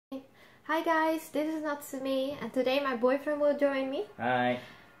Hi guys, this is Natsumi and today my boyfriend will join me. Hi.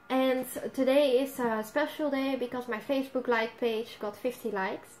 And today is a special day because my Facebook like page got 50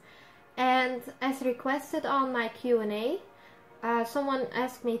 likes. And as requested on my Q&A, someone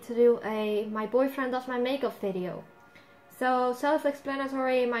asked me to do a my boyfriend does my makeup video. So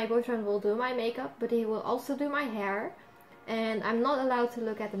self-explanatory, my boyfriend will do my makeup, but he will also do my hair. And I'm not allowed to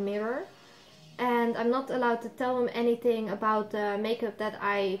look at the mirror. And I'm not allowed to tell him anything about the makeup that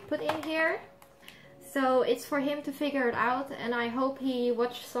I put in here. So it's for him to figure it out, and I hope he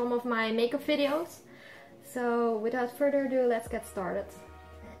watched some of my makeup videos. So without further ado, let's get started.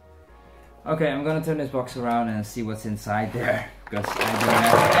 Okay, I'm gonna turn this box around and see what's inside there, because I don't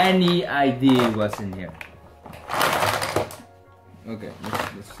have any idea what's in here. Okay,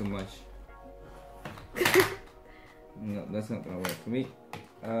 that's too much. No, that's not gonna work for me.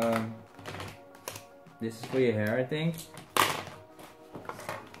 This is for your hair, I think.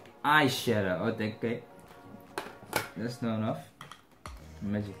 Eyeshadow. Oh, okay. That's not enough.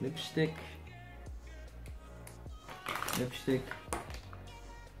 Magic lipstick. Lipstick.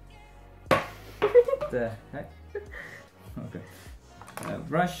 What the heck? Okay.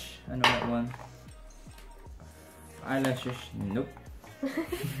 Brush. I know that one. Eyelashes. Nope.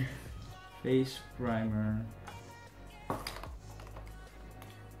 Face primer.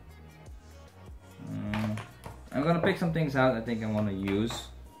 I'm gonna pick some things out I think I want to use.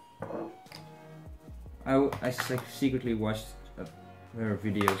 I secretly watched her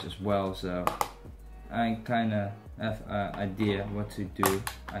videos as well, so I kinda have an idea what to do,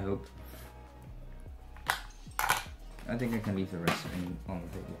 I hope. I think I can leave the rest on the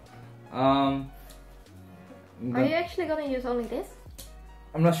video. Are you actually gonna use only this?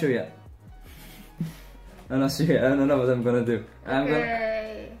 I'm not sure yet. I'm not sure yet. I don't know what I'm gonna do. Okay.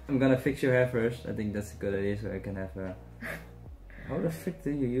 I'm gonna fix your hair first. I think that's a good idea, so I can have a... How the frick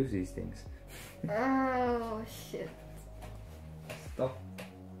do you use these things? Oh shit. Stop.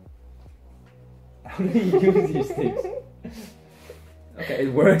 How do you use these things? Okay,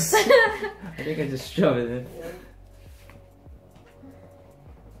 it works. I think I just shove it in.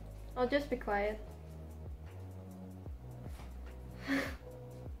 I'll just be quiet.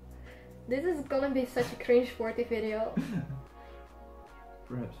 This is gonna be such a cringe-worthy video.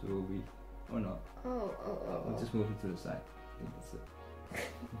 Perhaps it will be, or not. Oh. I'll just move it to the side. I think that's it.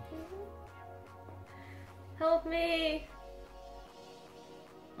 Help me!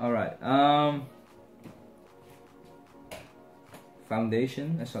 Alright,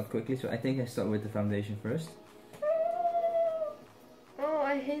 foundation. I start quickly, so I think I start with the foundation first. Oh,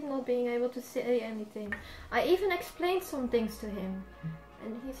 I hate not being able to say anything. I even explained some things to him.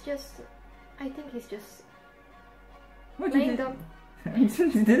 And he's just... I think he's just... What playing dumb. He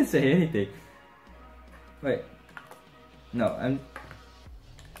didn't say anything. Wait. No, I'm...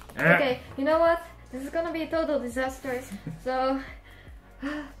 Okay, you know what? This is gonna be a total disaster. So...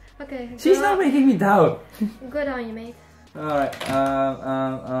 Okay. She's not making me doubt. Good on you, mate. Alright,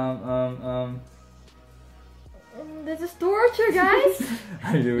 This is torture, guys!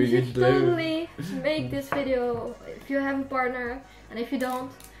 I'm doing You it should totally make this video if you have a partner, and if you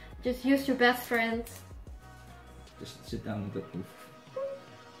don't, just use your best friend. Just sit down and don't move.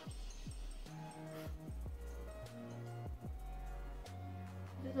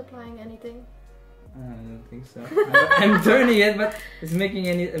 Is it applying anything? I don't think so. I'm turning it, but it's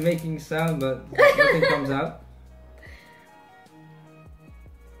making sound, but nothing comes out.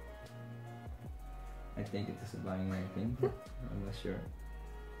 I think it is applying anything. I'm not sure.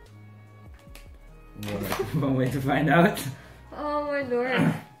 One way to find out. Oh my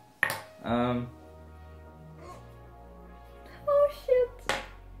lord. Oh shit.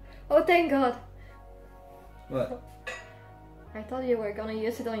 Oh thank god. What? I thought you were gonna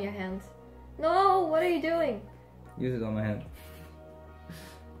use it on your hand. No, what are you doing? Use it on my hand.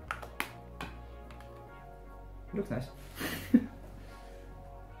 Looks nice. I'm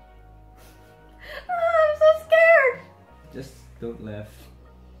so scared! Just don't laugh.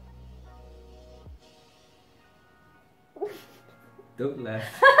 Don't laugh.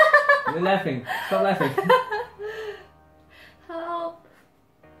 You're laughing. Stop laughing. Help.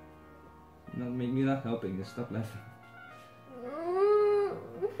 You're not helping. Just stop laughing.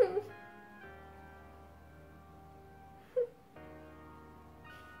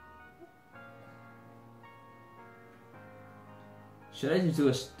 Should I just do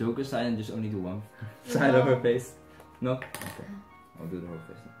a Stoker side and just only do one side of her face? No? Okay. I'll do the whole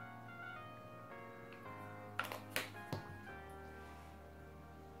face now.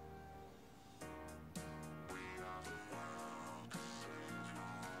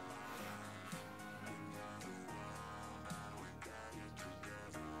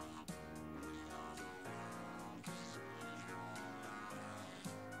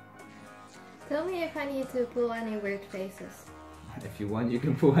 Tell me if I need to pull any weird faces. If you want, you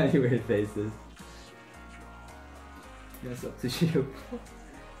can pull any weird faces. That's up to you.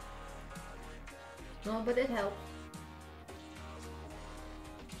 No, but it helps.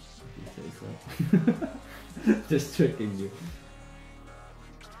 You say so. Just tricking you.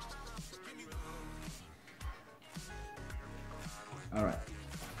 Alright.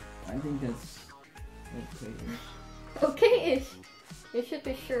 I think that's okay. Okay-ish. You should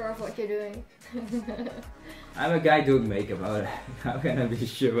be sure of what you're doing. I'm a guy doing makeup. How can I be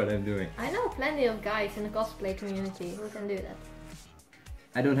sure what I'm doing? I know plenty of guys in the cosplay community who can do that.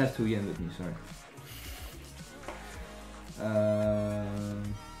 I don't have 2 yen with me, sorry. I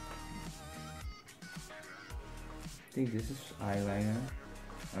think this is eyeliner.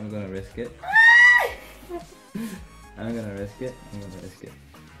 I'm gonna risk it. I'm gonna risk it.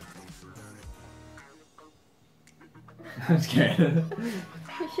 I'm scared.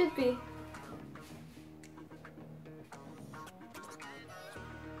 You should be.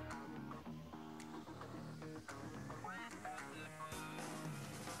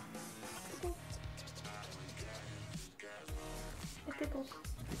 It tickles.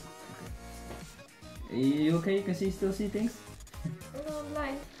 You okay? You can still see things? No, I'm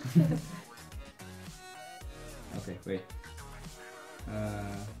blind. Okay, wait.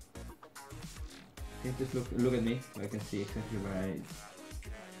 Okay, just look at me so I can see exactly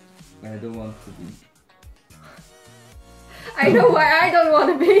where I don't want to be. I know where I don't want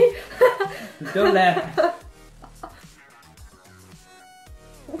to be. Don't laugh.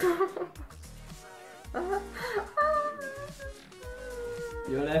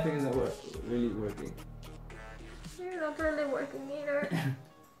 Your laughing is not really working. You're not really working either.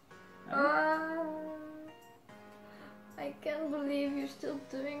 I can't believe you're still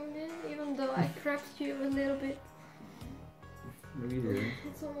doing this, even though I cracked you a little bit. Maybe you didn't.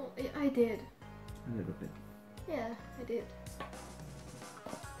 It's almost, I did. A little bit. Yeah, I did.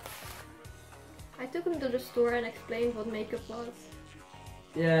 I took him to the store and explained what makeup was.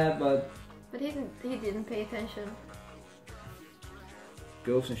 Yeah, but he didn't pay attention.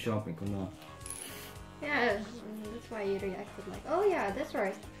 girls and shopping, come on. Yeah, that's why he reacted like, oh yeah, that's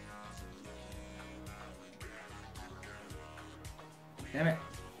right. Damn it.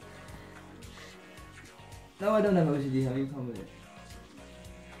 No, I don't have OCD. How do you come with it?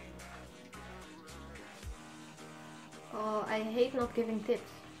 Oh, I hate not giving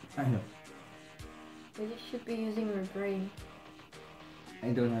tips. I know. But you should be using your brain. I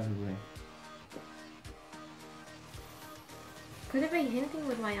don't have a brain. Could it be hinting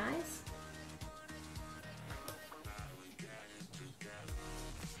with my eyes?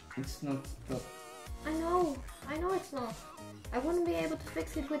 It's not. I know it's not. I wouldn't be able to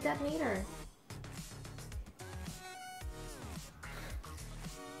fix it with that neither.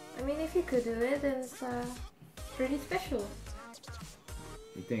 I mean, if you could do it, then it's pretty special.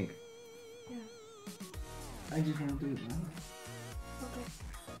 You think? Yeah. I just want to do it now. Okay.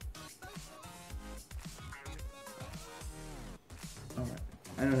 Alright.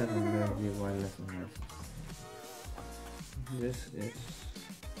 I don't have a good idea why lesson is. This is.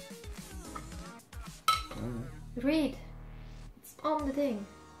 Read. It's on the thing.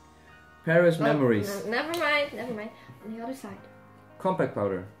 Paris Memories. No, never mind. On the other side. Compact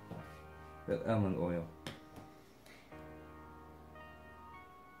powder. With almond oil.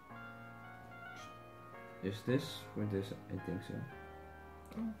 Is this for this? I think so.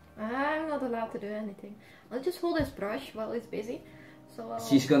 I'm not allowed to do anything. I'll just hold this brush while it's busy. So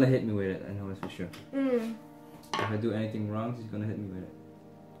She's gonna hit me with it, I know it for sure. Mm. If I do anything wrong, she's gonna hit me with it.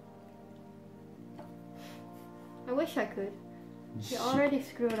 I wish I could. You already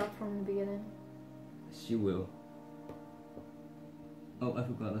screwed up from the beginning. She will. Oh, I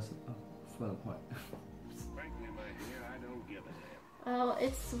forgot this. Oh, fell apart. Frankly, my dear, I don't give a damn. Well,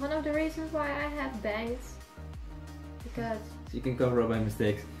 it's one of the reasons why I have bangs. Because... So you can cover up my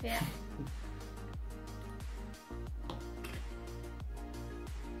mistakes. Yeah.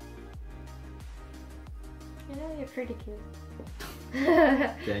 You know, you're pretty cute.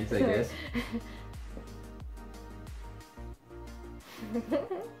 Thanks, I guess.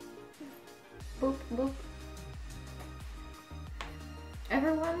 Boop, boop.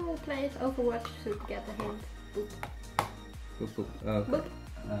 Everyone who plays Overwatch should get a hint. Boop. Boop, boop. Okay. Boop.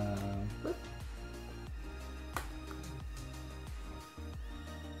 I Boop.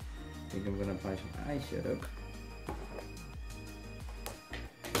 think I'm gonna buy some eyeshadow.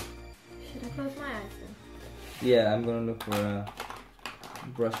 Should I close my eyes then? Yeah, I'm gonna look for a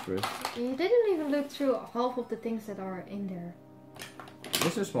brush first. You didn't even look through half of the things that are in there.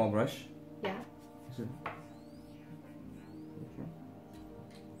 This is a small brush. Yeah. Is it?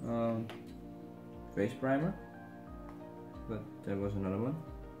 face primer, but there was another one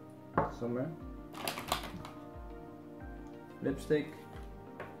somewhere. Lipstick.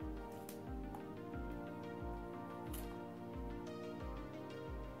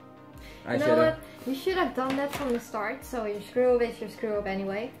 You know what? You should have done that from the start, so your screw up is your screw up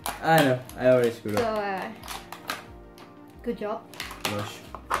anyway. I know, I already screwed up. So, good job. Blush.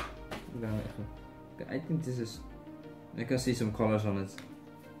 I think this is... I can see some colors on it.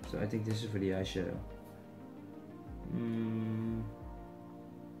 So I think this is for the eyeshadow.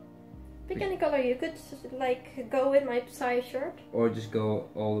 Pick any color. You could like go with my size shirt. Or just go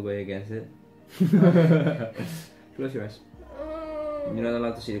all the way against it. Close your eyes. You're not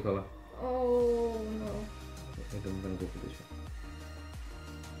allowed to see the color. Oh no. I think I'm gonna go for this one.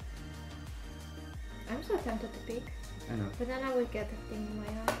 I'm so tempted to peek. I know. But then I would get the thing in my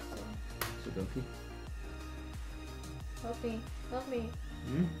eye, So don't peek. Help me. Help me.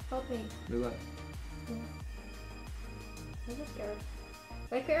 Help me. Look up. I'm so scared.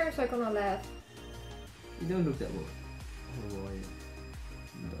 My parents are gonna laugh. You don't look that well. Oh boy.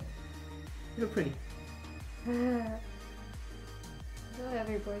 No. You look pretty. Not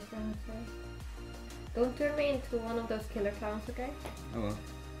every boyfriend, so. Don't turn me into one of those killer clowns, okay? Oh well.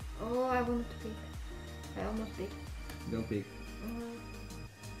 Oh, I wanted to peek. I almost peeked. Don't peek.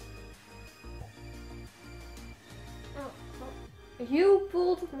 Oh. You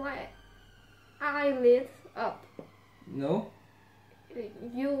pulled my eyelid up. No?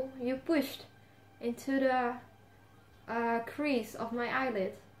 You pushed into the crease of my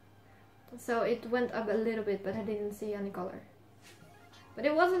eyelid. So it went up a little bit, but I didn't see any color. But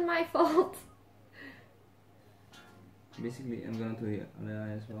it wasn't my fault. Basically, I'm gonna do the other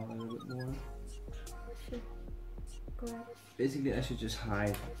eye as well a little bit more. Shit. Go ahead. Basically, I should just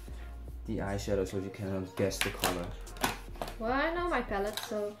hide the eyeshadow so you cannot guess the color. Well, I know my palette,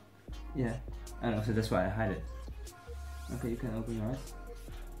 so... Yeah, I know, so that's why I hide it. Okay, you can open your eyes.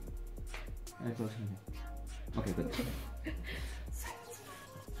 And close your eyes. Okay, good.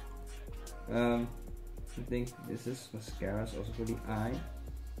 I think this is mascaras also for the eye.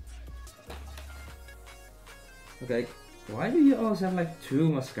 Okay, why do you always have like two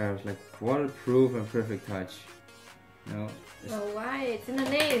mascaras, like waterproof and perfect touch? No. Oh, why? It's in the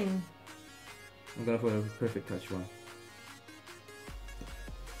name. I'm gonna put a perfect touch one.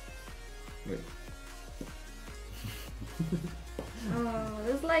 Wait. Oh,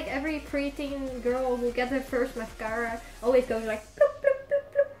 it's like every preteen girl who gets her first mascara always goes like bloop, bloop, bloop,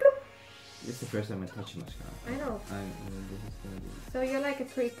 bloop, bloop. This is the first time I touch mascara. I know. This is gonna be... So you're like a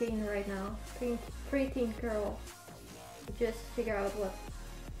preteen right now. Preteen girl. You just figure out what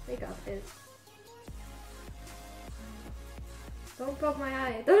makeup is. Don't poke my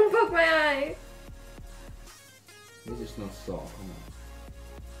eye. Don't poke my eye! This is not saw, come on.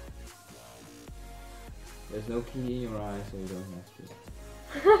 There's no key in your eye, so you don't have to.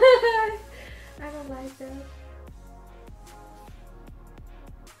 I don't like that.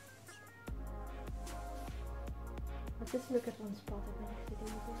 I'll just look at one spot and make it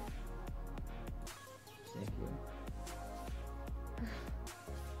easier. Thank you.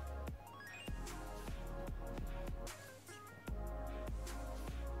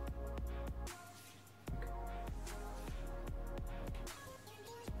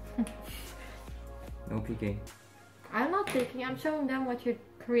 No peeking. I'm not peeking, I'm showing them what you're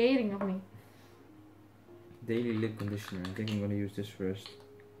creating of me. Daily lip conditioner. I think I'm gonna use this first.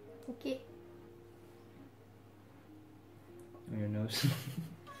 Okay. On your nose.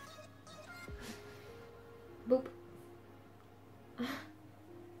 Boop.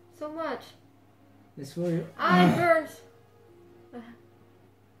 So much. It's for you. Eye burns.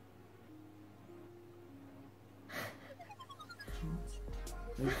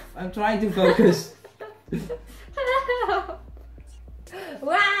 I'm trying to focus.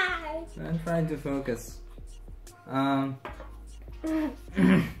 Why? I'm trying to focus.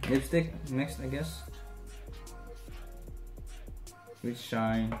 Lipstick next, I guess. With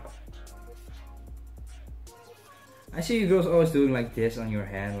shine. I see you girls always doing like this on your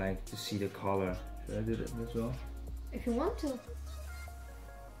hand, like to see the color. Should I do that as well? If you want to.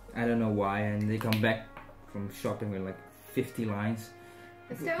 I don't know why, and they come back from shopping with like 50 lines.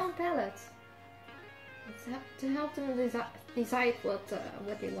 It's their own palette. It's to help them decide what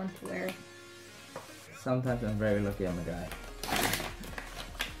they want to wear. Sometimes I'm very lucky I'm a guy.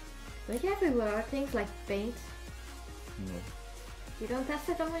 Don't you have to wear things like paint? No. You don't test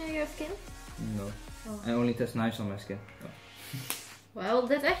it on your skin? No. Oh. I only test knives on my skin. No. Well,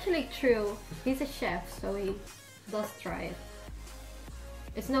 that's actually true. He's a chef, so he does try it.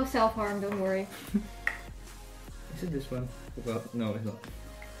 It's no self-harm, don't worry. Is it this one? Well, no, it's not.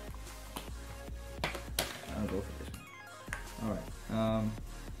 I'll go for this one. Alright, I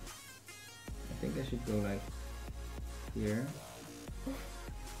think I should go like here.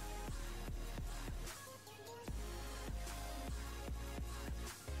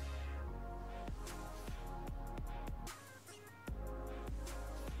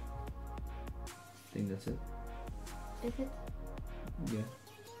 I think that's it. Is it? Yeah.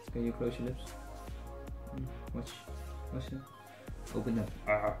 Can you close your lips? Watch it. Open them.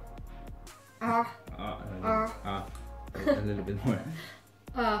 A little bit more.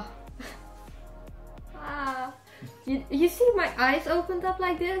 You see my eyes opened up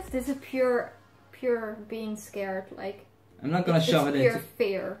like this? This is pure being scared. Like I'm not gonna shove it into. Pure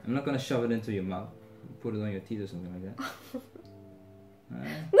fear. I'm not gonna shove it into your mouth. Put it on your teeth or something like that.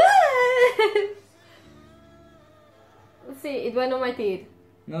 Let's see, it went on my teeth.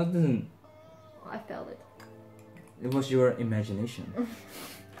 No, it didn't. I felt it. It was your imagination.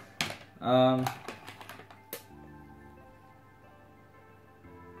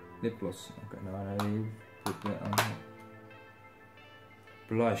 Lip gloss. Okay, now I put that on here.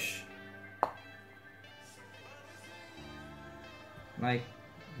 Blush. Like,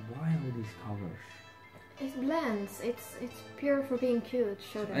 why all these colors? It blends. It's pure for being cute.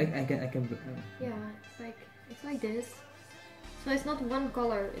 Show them. I can. Yeah, it's like this. So it's not one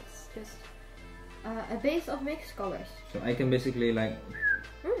color. It's just a base of mixed colors. So I can basically like.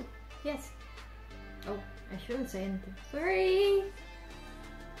 Yes. Oh, I shouldn't say anything. Sorry.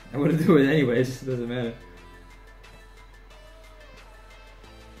 I want to do it anyways. It doesn't matter.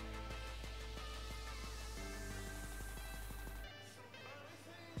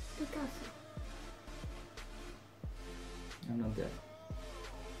 Picasso. I'm not dead.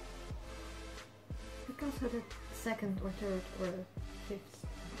 Picasso the second or third or fifth.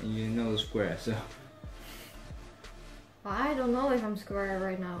 And you know the square, so. I don't know if I'm square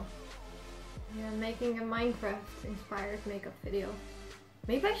right now. Yeah, making a Minecraft inspired makeup video.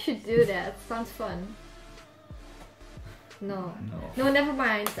 Maybe I should do that. Sounds fun. No, never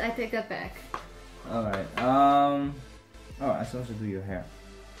mind. I take that back. Alright, oh, I should also do your hair.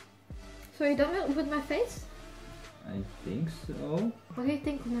 So you done with my face? I think so. What do you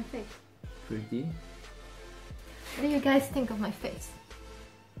think of my face? Pretty. What do you guys think of my face?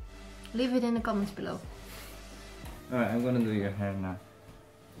 Leave it in the comments below. Alright, I'm gonna do your hair now.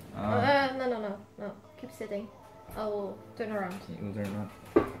 No. Keep sitting. I will turn around. You will turn around.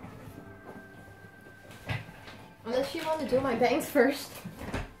 Unless you want to do my bangs first.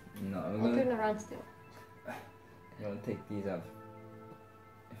 No, I'll turn around still. I'm gonna take these out.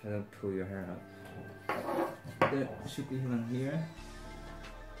 If I don't pull your hair out. There should be one here.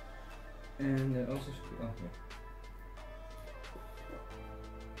 And there also should be one here.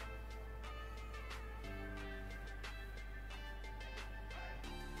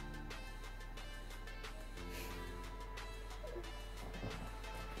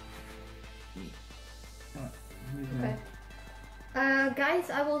 Okay. Guys,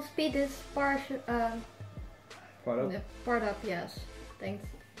 I will speed this part up. Yes, thanks.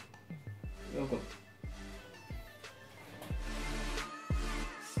 Welcome.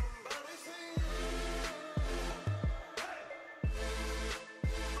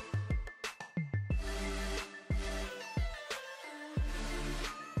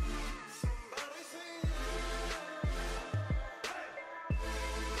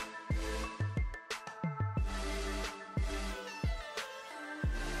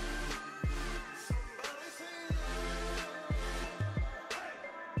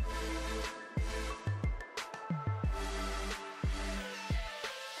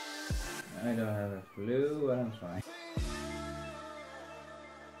 I don't have a clue, but I'm trying.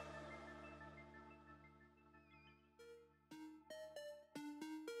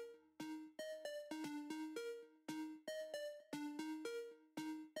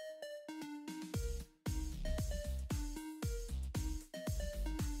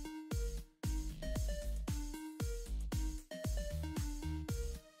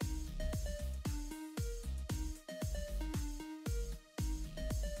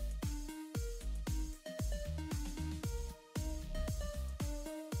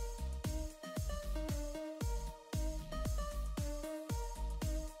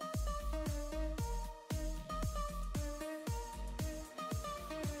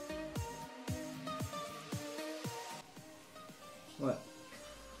 What?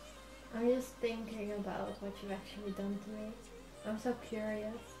 I'm just thinking about what you've actually done to me. I'm so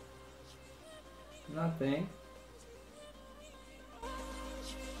curious. Nothing.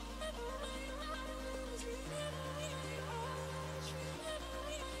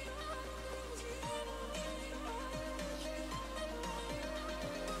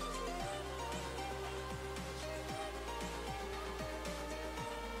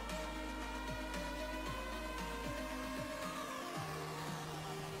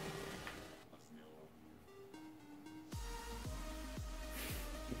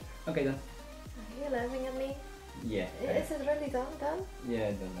 Okay, done. Are you laughing at me? Yeah. Is it really done? Done?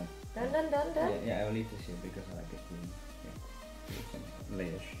 Yeah, done. Done? Yeah, I will leave this here because I like it to do some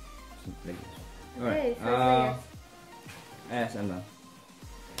layers. Some layers. Okay, Alright. so Yes, I'm done.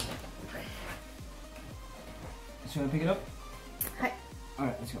 So you wanna pick it up? Hi.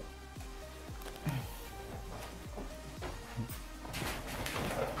 Alright, let's go.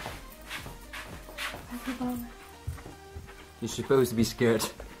 You're supposed to be scared.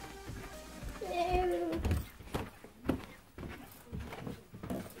 No.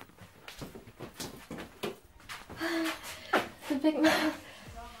 The big moment.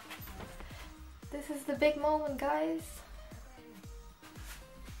 This is the big moment, guys.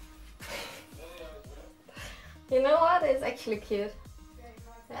 You know what? It's actually cute.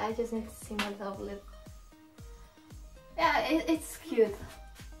 I just need to see myself a little. Yeah, it's cute.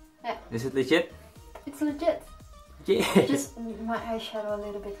 Yeah. Is it legit? It's legit. Yeah. Just my eyeshadow a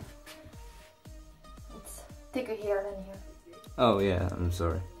little bit. It's thicker here than here. Oh yeah, I'm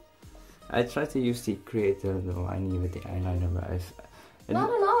sorry. I tried to use the creator the lining with the eyeliner, but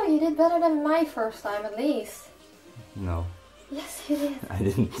No, you did better than my first time at least. No. Yes, you did. I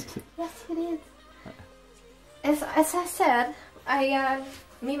didn't. Yes, you did. As I said,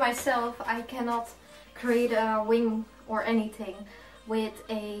 me myself, I cannot create a wing or anything with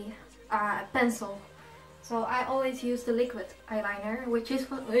a pencil. So I always use the liquid eyeliner, which is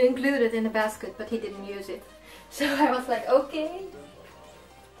included in the basket, but he didn't use it. So I was like, okay.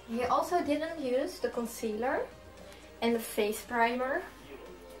 He also didn't use the concealer and the face primer,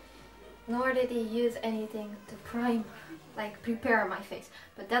 nor did he use anything to prime, like prepare my face.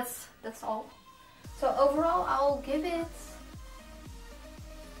 But that's all. So overall, I'll give it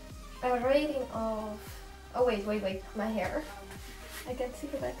a rating of... Oh wait, my hair. I can't see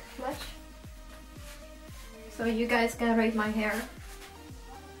the back much. So you guys can rate my hair.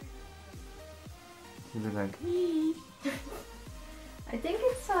 You look like... I think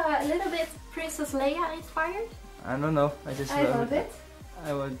it's a little bit Princess Leia inspired. I don't know. I love it.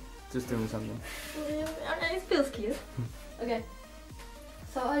 I was just doing something. It feels cute. Okay.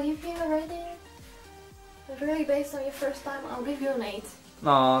 So I'll give you a rating. Really based on your first time, I'll give you an 8.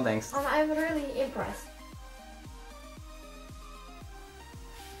 Oh, thanks. I'm really impressed.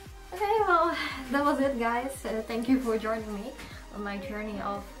 Okay, well, that was it, guys. Thank you for joining me on my journey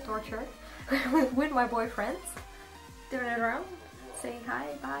of torture with my boyfriend. Turn it around. Say hi,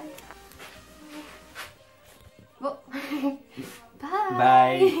 bye. Well, bye.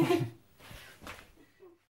 Bye.